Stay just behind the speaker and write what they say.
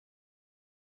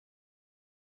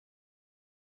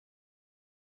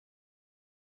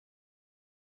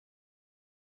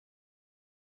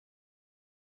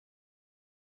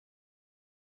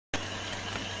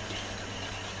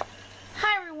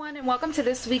everyone, and welcome to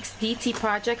this week's DT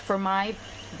project for my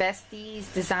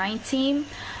Besties design team.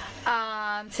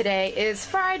 Today is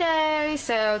Friday,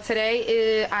 so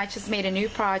I just made a new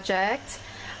project.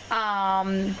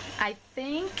 I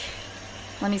think,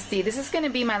 let me see, this is going to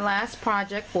be my last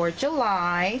project for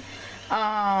July.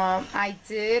 I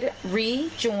did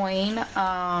rejoin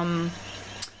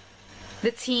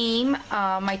the team.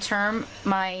 My term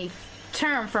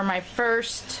for my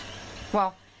first,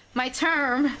 well, my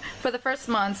term for the first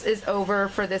month is over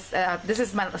for this. This was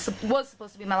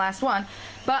supposed to be my last one,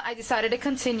 but I decided to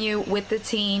continue with the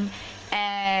team,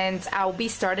 and I'll be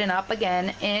starting up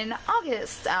again in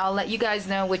August. I'll let you guys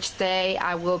know which day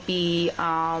I will be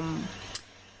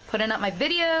putting up my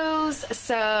videos.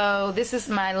 So this is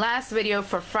my last video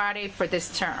for Friday for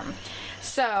this term.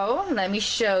 So let me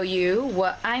show you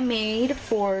what I made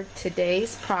for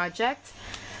today's project.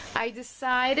 I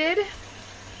decided,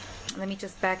 let me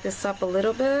just back this up a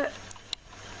little bit.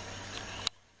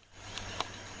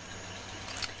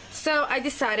 So I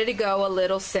decided to go a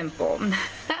little simple.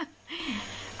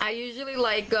 I usually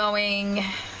like going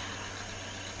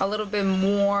a little bit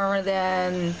more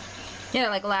than, you know,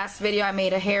 like last video I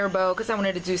made a hair bow because I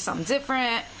wanted to do something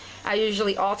different. I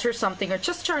usually alter something or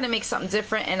just trying to make something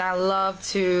different, and I love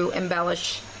to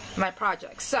embellish my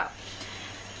projects. So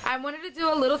I wanted to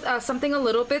do a little something a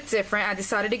little bit different. I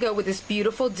decided to go with this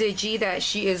beautiful digi that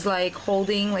she is like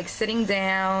holding, like sitting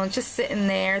down, just sitting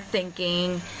there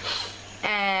thinking.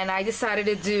 And I decided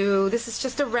to do, this is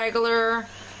just a regular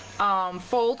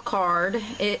fold card.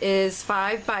 It is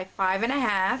 5 by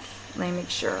 5.5. Let me make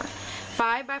sure.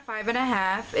 5 by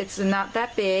 5.5. It's not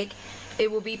that big. It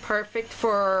will be perfect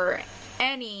for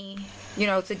any, you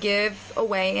know, to give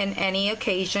away in any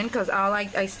occasion, because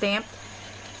I stamped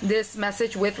this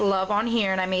message with love on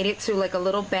here, and I made it to like a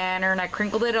little banner, and I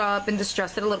crinkled it up and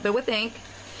distressed it a little bit with ink.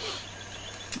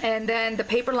 And then the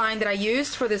paper line that I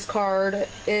used for this card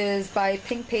is by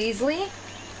Pink Paisley.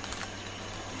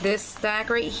 This stack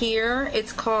right here,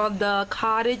 it's called the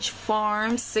Cottage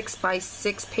Farm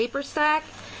 6x6 paper stack.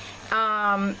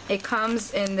 It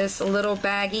comes in this little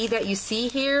baggie that you see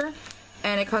here,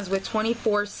 and it comes with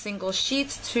 24 single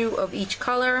sheets, 2 of each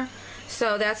color.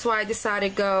 So that's why I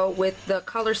decided to go with the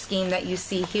color scheme that you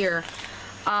see here.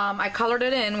 I colored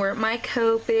it in with my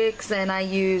Copics, and I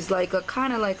used like a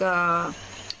kind of like a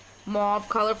mauve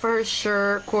color for her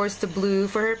shirt, of course the blue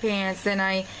for her pants. Then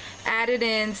I added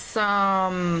in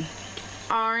some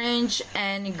orange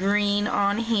and green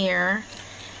on here,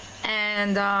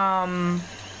 and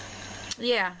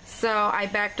yeah, so I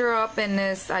backed her up in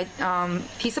this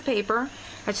piece of paper.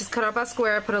 I just cut up a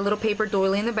square, put a little paper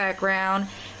doily in the background,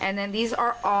 and then these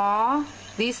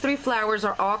 3 flowers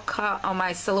are all cut on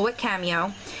my Silhouette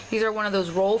Cameo. These are one of those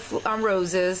roll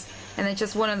roses, and then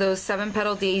just one of those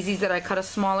 7-petal daisies that I cut a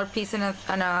smaller piece and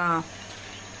a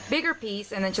bigger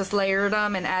piece, and then just layered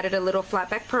them and added a little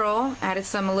flat back pearl, added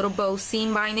some little bow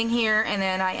seam binding here, and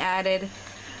then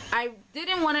I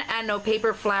didn't want to add no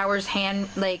paper flowers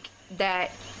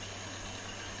that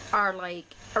are like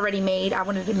already made. I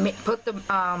wanted to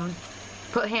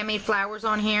put handmade flowers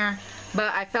on here,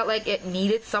 but I felt like it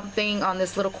needed something on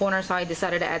this little corner, so I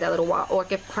decided to add that little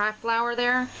orchid craft flower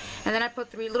there. And then I put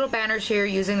 3 little banners here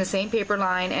using the same paper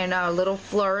line, and a little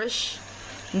flourish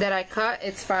that I cut.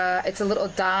 It's a little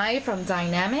die from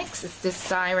Dynamics. It's this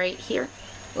die right here.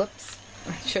 Whoops,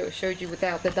 I showed you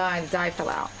without the die. The die fell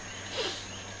out.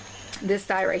 This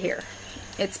die right here,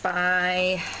 it's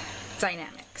by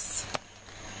Dynamics.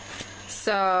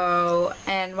 So,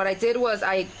 and what I did was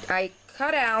I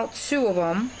cut out 2 of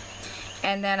them,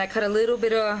 and then I cut a little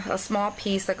bit of a small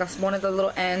piece, like one of the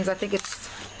little ends. I think it's,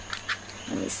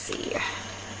 let me see.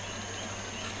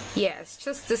 Yeah, it's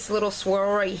just this little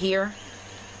swirl right here.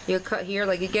 You cut here,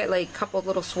 like you get like a couple of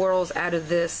little swirls out of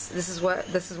this. This is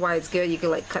why it's good. You can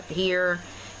like cut here,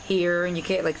 and you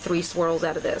get like 3 swirls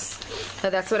out of this. So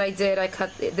that's what I did. I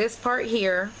cut this part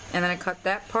here, and then I cut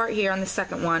that part here on the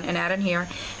second one and add in here.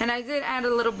 And I did add a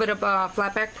little bit of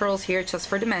flat back pearls here just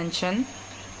for dimension.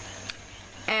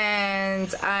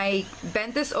 And I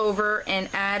bent this over and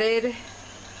added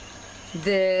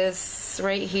this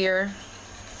right here,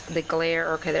 the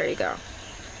glare. Okay, there you go.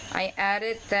 I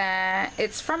added that.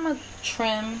 It's from a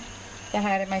trim that I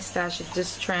had in my stash. It's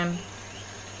this trim.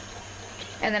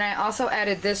 And then I also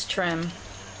added this trim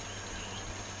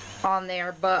on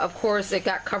there, but of course it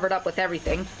got covered up with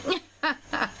everything.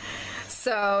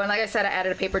 So, and like I said, I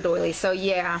added a paper doily. So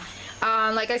yeah,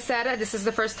 like I said, this is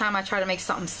the first time I try to make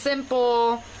something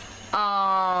simple.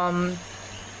 And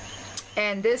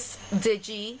this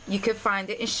digi, you could find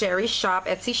it in Sherry's shop,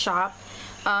 Etsy shop.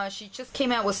 She just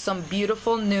came out with some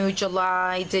beautiful new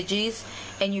July digis,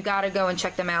 and you gotta go and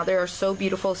check them out. They are so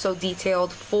beautiful, so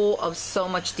detailed, full of so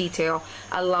much detail.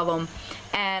 I love them.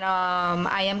 And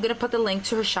I am gonna put the link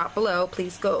to her shop below.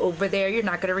 Please go over there. You're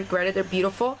not gonna regret it. They're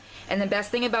beautiful. And the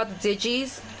best thing about the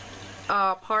digis,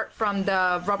 apart from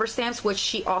the rubber stamps, which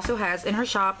she also has in her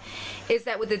shop, is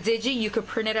that with the digi you could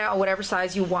print it out whatever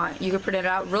size you want. You could print it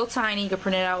out real tiny, you could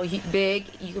print it out big,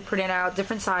 you could print it out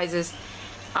different sizes.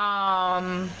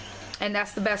 And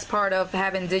that's the best part of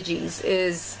having digis,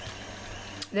 is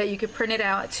that you could print it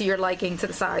out to your liking, to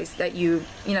the size that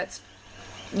it's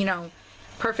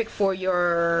perfect for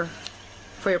your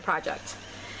project.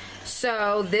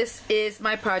 So this is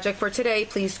my project for today.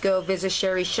 Please go visit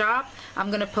Sherry's shop. I'm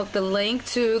gonna put the link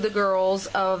to the girls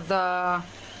of the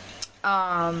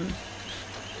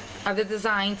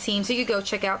design team, so you can go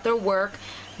check out their work.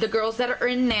 The girls that are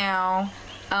in now,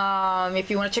 if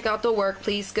you want to check out the work,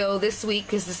 please go this week,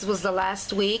 because this was the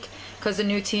last week, because the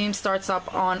new team starts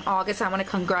up on August. I want to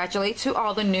congratulate to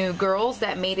all the new girls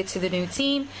that made it to the new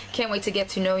team. Can't wait to get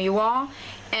to know you all,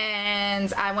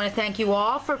 and I want to thank you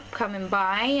all for coming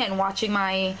by and watching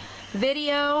my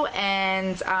video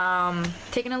and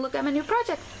taking a look at my new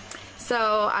project.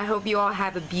 So I hope you all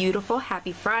have a beautiful,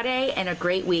 happy Friday and a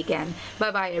great weekend.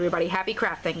 Bye bye everybody. Happy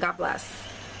crafting. God bless.